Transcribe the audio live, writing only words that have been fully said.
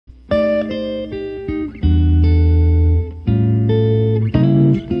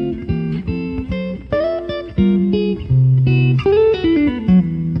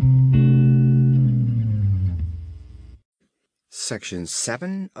Section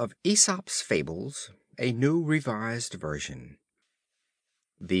 7 of Aesop's Fables, a new revised version.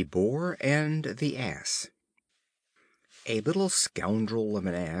 The Boar and the Ass. A little scoundrel of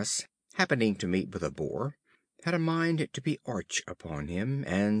an Ass, happening to meet with a Boar, had a mind to be arch upon him,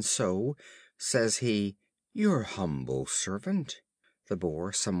 and so, says he, "Your humble servant." The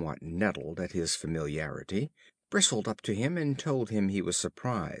Boar, somewhat nettled at his familiarity, bristled up to him, and told him he was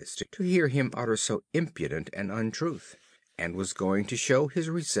surprised to hear him utter so impudent an untruth, and was going to show his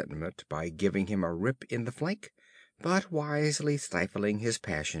resentment by giving him a rip in the flank, but wisely stifling his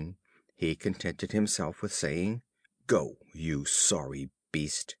passion, he contented himself with saying, "Go, you sorry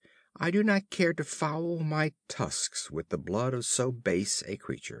beast. I do not care to foul my tusks with the blood of so base a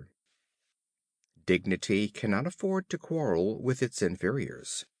creature." Dignity cannot afford to quarrel with its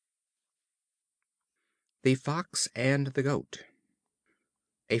inferiors. The Fox and the Goat.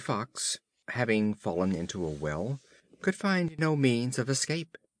 A Fox, having fallen into a well, could find no means of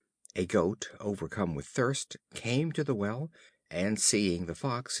escape. A Goat, overcome with thirst, came to the well, and seeing the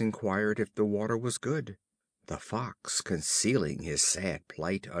Fox, inquired if the water was good. The Fox, concealing his sad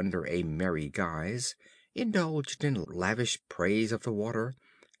plight under a merry guise, indulged in lavish praise of the water,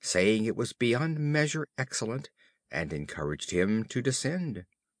 saying it was beyond measure excellent, and encouraged him to descend.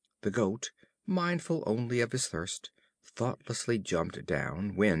 The Goat, mindful only of his thirst, thoughtlessly jumped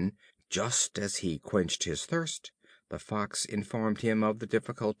down, when, just as he quenched his thirst, the Fox informed him of the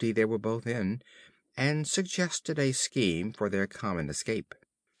difficulty they were both in, and suggested a scheme for their common escape.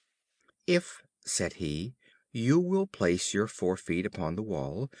 "If," said he, "you will place your 4 feet upon the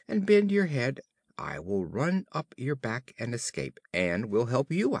wall, and bend your head, I will run up your back and escape, and will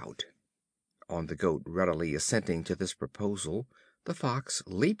help you out." On the Goat readily assenting to this proposal, the Fox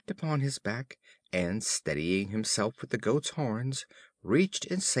leaped upon his back, and, steadying himself with the Goat's horns, reached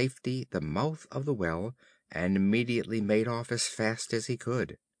in safety the mouth of the well, and immediately made off as fast as he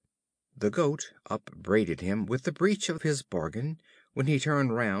could. The Goat upbraided him with the breach of his bargain, when he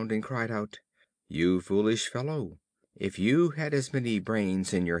turned round and cried out, "You foolish fellow! If you had as many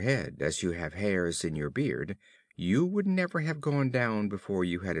brains in your head as you have hairs in your beard, you would never have gone down before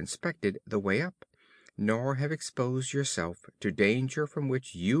you had inspected the way up, nor have exposed yourself to danger from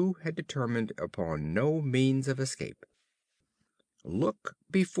which you had determined upon no means of escape. Look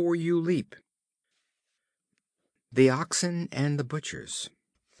before you leap." The Oxen and the Butchers.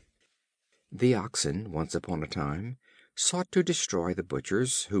 The Oxen, once upon a time, sought to destroy the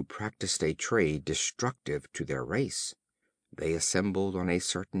Butchers, who practiced a trade destructive to their race. They assembled on a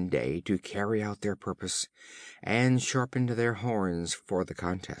certain day to carry out their purpose, and sharpened their horns for the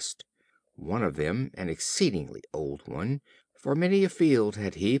contest. One of them, an exceedingly old one, for many a field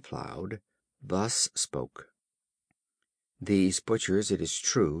had he plowed, thus spoke: "These Butchers, it is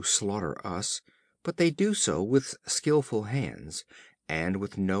true, slaughter us, but they do so with skillful hands, and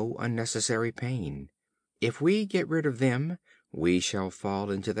with no unnecessary pain. If we get rid of them, we shall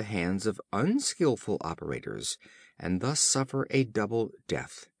fall into the hands of unskillful operators, and thus suffer a double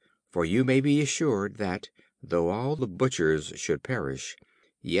death. For you may be assured that, though all the Butchers should perish,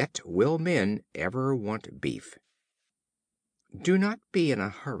 yet will men ever want beef." Do not be in a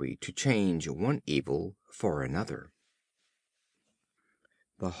hurry to change one evil for another.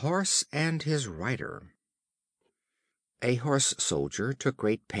 The Horse and his Rider. A horse soldier took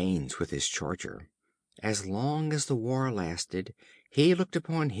great pains with his charger. As long as the war lasted, he looked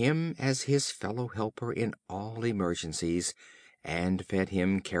upon him as his fellow helper in all emergencies, and fed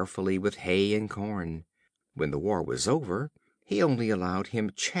him carefully with hay and corn. When the war was over, he only allowed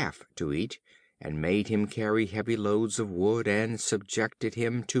him chaff to eat, and made him carry heavy loads of wood, and subjected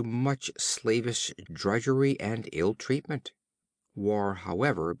him to much slavish drudgery and ill treatment. War,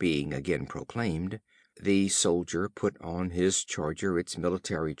 however, being again proclaimed, the soldier put on his charger its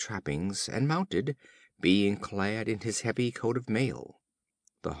military trappings, and mounted, being clad in his heavy coat of mail.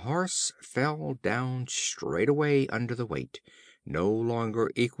 The horse fell down straightway under the weight, no longer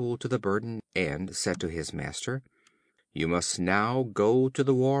equal to the burden, and said to his master, "You must now go to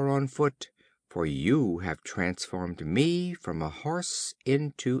the war on foot, for you have transformed me from a horse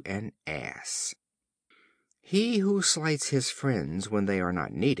into an ass." He who slights his friends when they are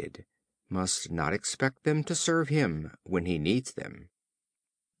not needed must not expect them to serve him when he needs them.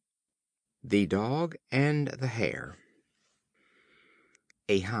 The Dog and the Hare.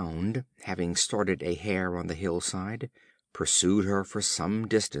 A Hound, having started a Hare on the hillside, pursued her for some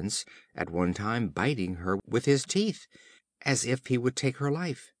distance, at one time biting her with his teeth, as if he would take her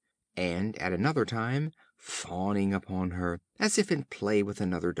life, and at another time fawning upon her, as if in play with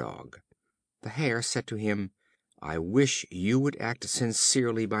another dog. The Hare said to him, "I wish you would act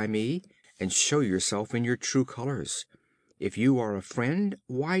sincerely by me, and show yourself in your true colors. If you are a friend,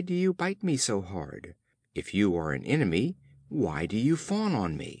 why do you bite me so hard? If you are an enemy, why do you fawn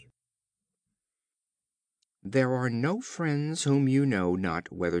on me? There are no friends whom you know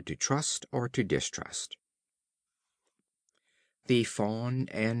not whether to trust or to distrust. The Fawn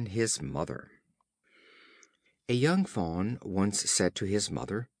and his Mother. A young Fawn once said to his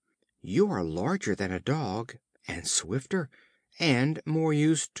mother, "You are larger than a dog, and swifter, and more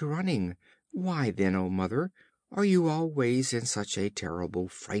used to running. Why then, O mother, are you always in such a terrible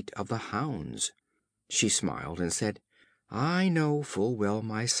fright of the hounds?" She smiled and said, "I know full well,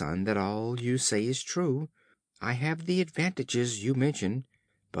 my son, that all you say is true. I have the advantages you mention,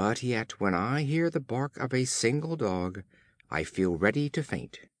 but yet when I hear the bark of a single dog I feel ready to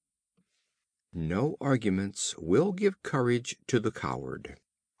faint." No arguments will give courage to the coward.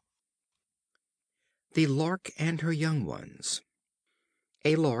 The Lark and her Young Ones.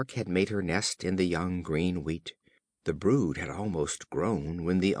 A Lark had made her nest in the young green wheat. The brood had almost grown,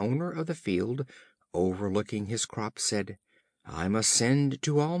 when the owner of the field, overlooking his crop, said, "I must send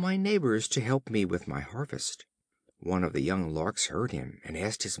to all my neighbors to help me with my harvest." One of the young Larks heard him, and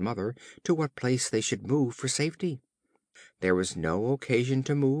asked his mother to what place they should move for safety. "There is no occasion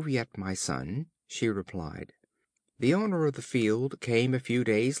to move yet, my son," she replied. The owner of the field came a few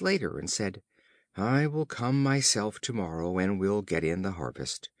days later and said, "I will come myself to morrow, and will get in the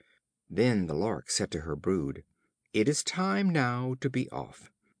harvest." Then the Lark said to her brood, "It is time now to be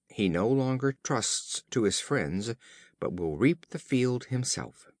off." He no longer trusts to his friends, but will reap the field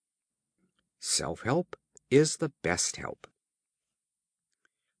himself. Self help is the best help.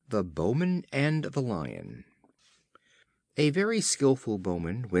 The Bowman and the Lion. A very skillful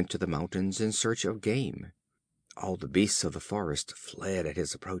bowman went to the mountains in search of game. All the beasts of the forest fled at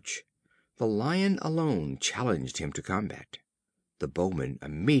his approach. The Lion alone challenged him to combat. The bowman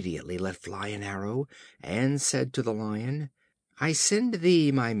immediately let fly an arrow, and said to the Lion, "I send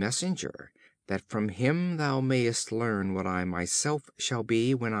thee my messenger, that from him thou mayest learn what I myself shall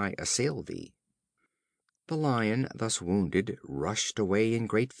be when I assail thee." The Lion, thus wounded, rushed away in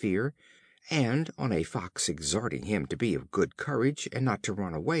great fear, and on a Fox exhorting him to be of good courage, and not to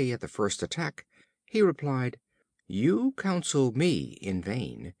run away at the first attack, he replied, "You counsel me in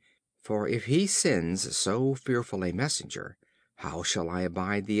vain, for if he sends so fearful a messenger, how shall I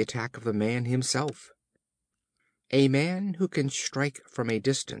abide the attack of the man himself?" A man who can strike from a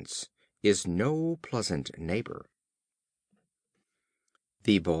distance is no pleasant neighbor.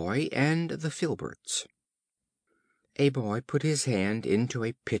 The Boy and the Filberts. A Boy put his hand into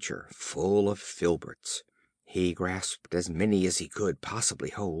a pitcher full of filberts. He grasped as many as he could possibly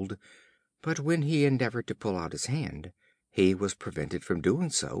hold, but when he endeavored to pull out his hand, he was prevented from doing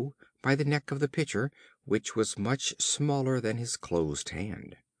so by the neck of the pitcher, which was much smaller than his closed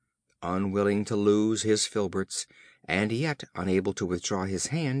hand. Unwilling to lose his filberts, and yet unable to withdraw his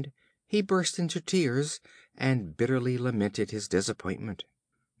hand, he burst into tears, and bitterly lamented his disappointment.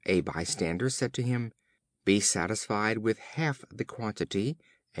 A bystander said to him, "Be satisfied with half the quantity,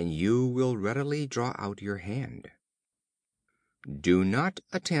 and you will readily draw out your hand." Do not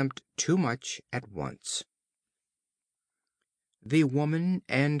attempt too much at once. The Woman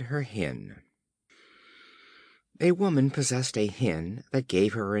and her Hen. A Woman possessed a Hen that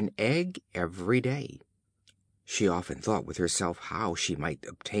gave her an egg every day. She often thought with herself how she might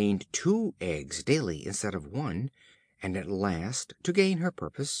obtain 2 eggs daily instead of 1, and at last, to gain her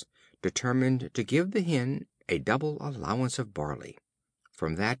purpose, determined to give the Hen a double allowance of barley.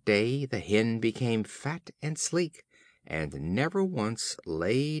 From that day the Hen became fat and sleek, and never once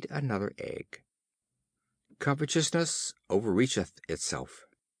laid another egg. Covetousness overreacheth itself.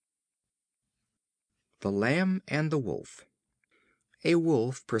 The Lamb and the Wolf. A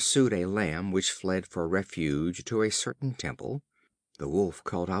Wolf pursued a Lamb which fled for refuge to a certain temple. The Wolf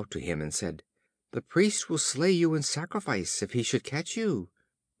called out to him and said, "The priest will slay you in sacrifice if he should catch you."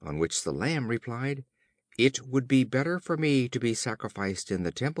 On which the Lamb replied, "It would be better for me to be sacrificed in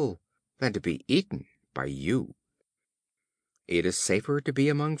the temple than to be eaten by you." It is safer to be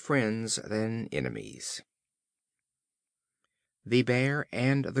among friends than enemies. The Bear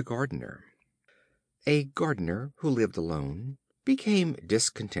and the Gardener. A Gardener who lived alone became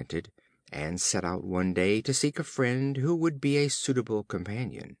discontented, and set out one day to seek a friend who would be a suitable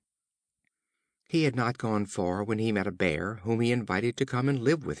companion. He had not gone far when he met a Bear whom he invited to come and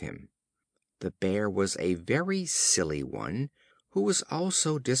live with him. The Bear was a very silly one, who was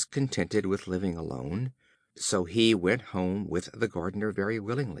also discontented with living alone, so he went home with the Gardener very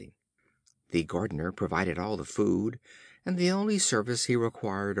willingly. The Gardener provided all the food, and the only service he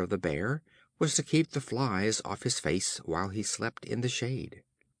required of the Bear was to keep the flies off his face while he slept in the shade.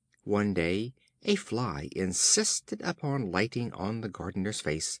 One day A fly insisted upon lighting on the gardener's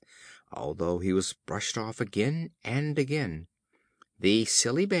face, although he was brushed off again and again. The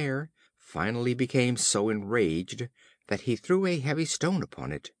silly Bear finally became so enraged that he threw a heavy stone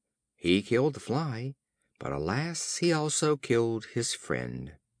upon it. He killed the fly, but alas, he also killed his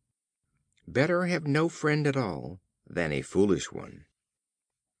friend. Better have no friend at all than a foolish one.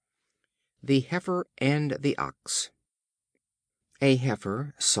 The Heifer and the Ox. A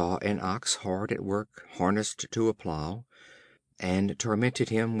Heifer saw an Ox hard at work, harnessed to a plow, and tormented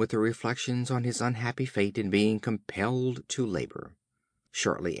him with the reflections on his unhappy fate in being compelled to labor.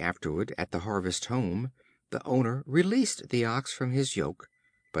 Shortly afterward, at the harvest home, the owner released the Ox from his yoke,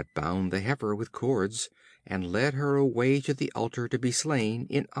 but bound the Heifer with cords, and led her away to the altar to be slain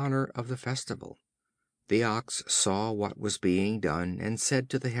in honor of the festival. The Ox saw what was being done, and said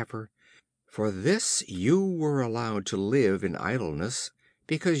to the Heifer, "For this you were allowed to live in idleness,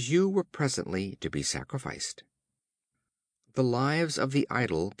 because you were presently to be sacrificed." The lives of the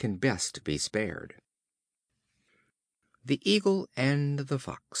idle can best be spared. The Eagle and the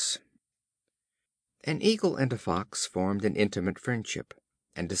Fox. An Eagle and a Fox formed an intimate friendship,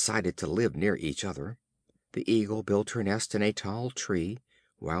 and decided to live near each other. The Eagle built her nest in a tall tree,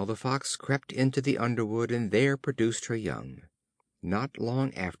 while the Fox crept into the underwood and there produced her young. Not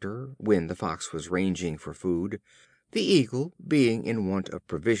long after, when the Fox was ranging for food, the Eagle, being in want of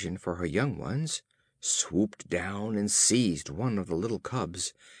provision for her young ones, swooped down and seized one of the little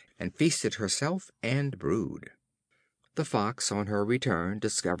cubs, and feasted herself and brood. The Fox, on her return,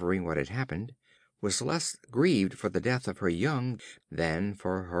 discovering what had happened, was less grieved for the death of her young than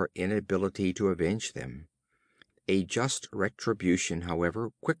for her inability to avenge them. A just retribution, however,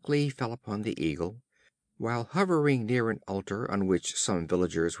 quickly fell upon the Eagle. While hovering near an altar on which some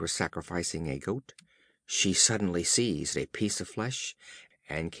villagers were sacrificing a goat, she suddenly seized a piece of flesh,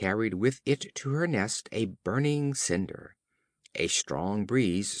 and carried with it to her nest a burning cinder. A strong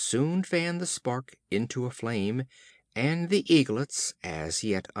breeze soon fanned the spark into a flame, and the eaglets, as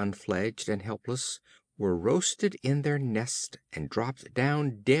yet unfledged and helpless, were roasted in their nest, and dropped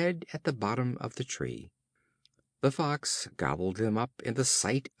down dead at the bottom of the tree. The Fox gobbled them up in the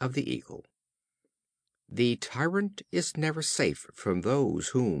sight of the Eagle. The tyrant is never safe from those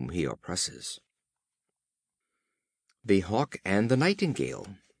whom he oppresses. The Hawk and the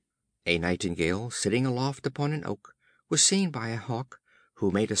Nightingale. A Nightingale, sitting aloft upon an oak, was seen by a Hawk,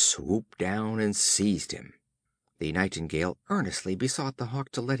 who made a swoop down and seized him. The Nightingale earnestly besought the Hawk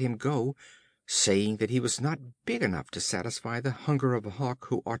to let him go, saying that he was not big enough to satisfy the hunger of a Hawk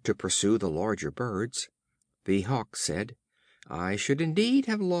who ought to pursue the larger birds. The Hawk said, "I should indeed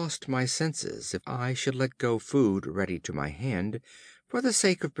have lost my senses if I should let go food ready to my hand, for the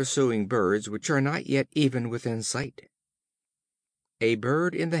sake of pursuing birds which are not yet even within sight." A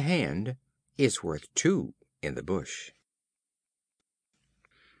bird in the hand is worth two in the bush.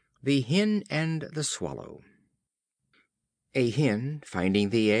 The Hen and the Swallow. A Hen, finding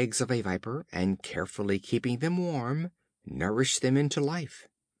the eggs of a Viper, and carefully keeping them warm, nourished them into life.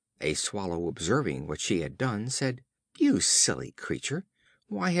 A Swallow, observing what she had done, said, "You silly creature,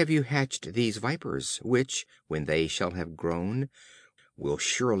 why have you hatched these Vipers, which, when they shall have grown, will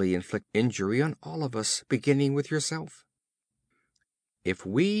surely inflict injury on all of us, beginning with yourself? If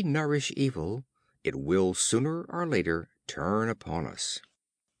we nourish evil, it will sooner or later turn upon us."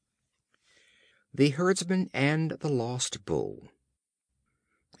 The Herdsman and the Lost Bull.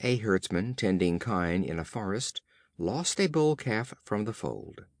 A Herdsman, tending kine in a forest, lost a bull calf from the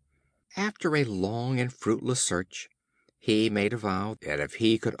fold. After a long and fruitless search, he made a vow that if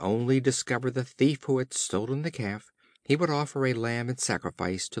he could only discover the thief who had stolen the calf, he would offer a lamb in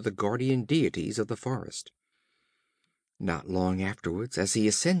sacrifice to the guardian deities of the forest. Not long afterwards, as he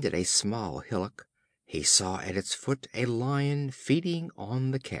ascended a small hillock, he saw at its foot a Lion feeding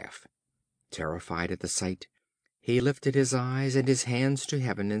on the calf. Terrified at the sight, he lifted his eyes and his hands to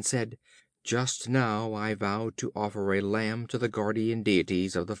heaven, and said, "Just now I vowed to offer a lamb to the guardian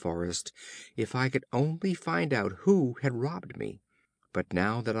deities of the forest, if I could only find out who had robbed me. But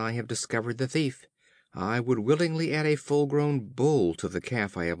now that I have discovered the thief, I would willingly add a full grown bull to the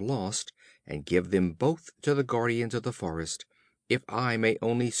calf I have lost, and give them both to the guardians of the forest, if I may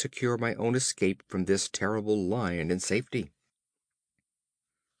only secure my own escape from this terrible Lion in safety."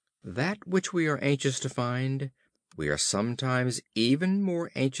 That which we are anxious to find, we are sometimes even more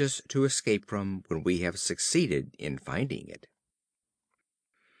anxious to escape from when we have succeeded in finding it.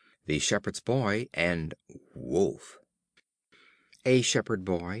 The Shepherd's Boy and Wolf. A Shepherd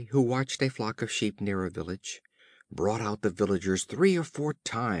boy, who watched a flock of sheep near a village, brought out the villagers 3 or 4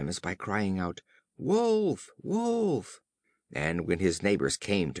 times by crying out, "Wolf! Wolf!" And when his neighbors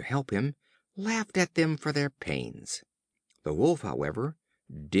came to help him, laughed at them for their pains. The Wolf, however,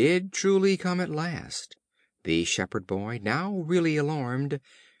 did truly come at last. The Shepherd boy, now really alarmed,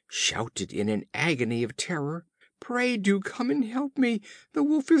 shouted in an agony of terror, "Pray do come and help me! The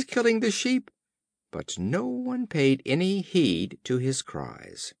Wolf is killing the sheep!" But no one paid any heed to his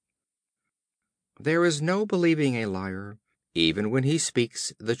cries. There is no believing a liar, even when he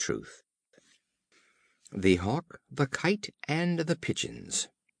speaks the truth. The Hawk, the Kite, and the Pigeons.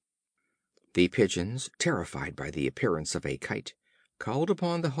 The Pigeons, terrified by the appearance of a Kite, called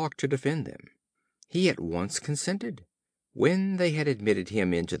upon the Hawk to defend them. He at once consented. When they had admitted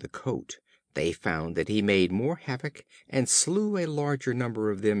him into the cote, they found that he made more havoc and slew a larger number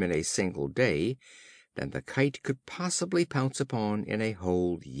of them in a single day than the Kite could possibly pounce upon in a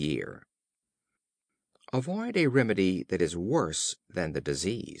whole year. Avoid a remedy that is worse than the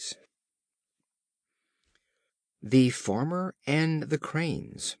disease. The Farmer and the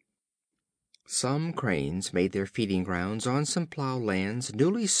Cranes. Some Cranes made their feeding grounds on some plough lands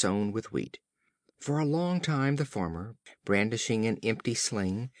newly sown with wheat. For a long time the Farmer, brandishing an empty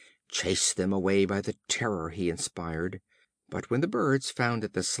sling, chased them away by the terror he inspired; but when the birds found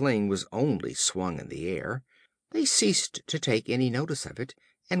that the sling was only swung in the air, they ceased to take any notice of it,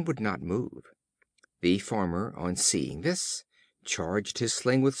 and would not move. The Farmer, on seeing this, charged his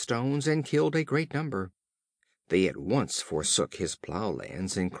sling with stones, and killed a great number. They at once forsook his plough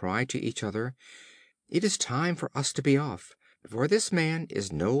lands, and cried to each other, "It is time for us to be off, for this man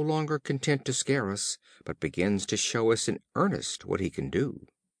is no longer content to scare us, but begins to show us in earnest what he can do."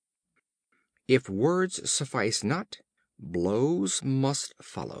 If words suffice not, blows must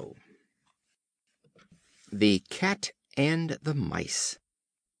follow. The Cat and the Mice.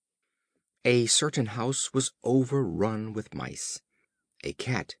 A certain house was overrun with mice. A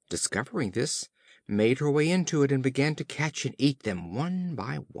Cat, discovering this, made her way into it, and began to catch and eat them one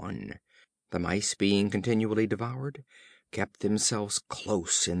by one. The mice, being continually devoured, kept themselves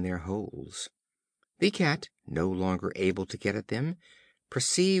close in their holes. The Cat, no longer able to get at them,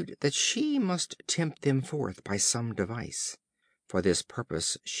 perceived that she must tempt them forth by some device. For this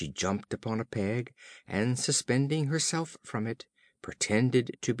purpose she jumped upon a peg, and, suspending herself from it,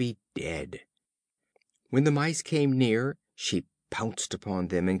 pretended to be dead. When the mice came near, she pounced upon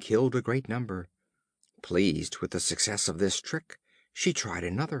them, and killed a great number. Pleased with the success of this trick, she tried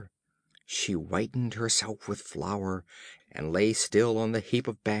another. She whitened herself with flour, and lay still on the heap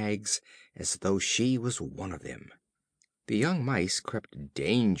of bags, as though she was one of them. The young mice crept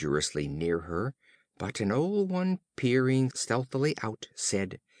dangerously near her, but an old one, peering stealthily out,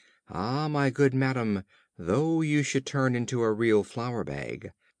 said, "Ah, my good madam, though you should turn into a real flour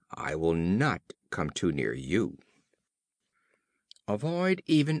bag, I will not come too near you." Avoid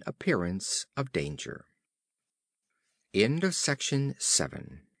even appearance of danger. Section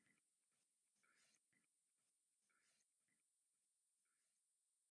 7.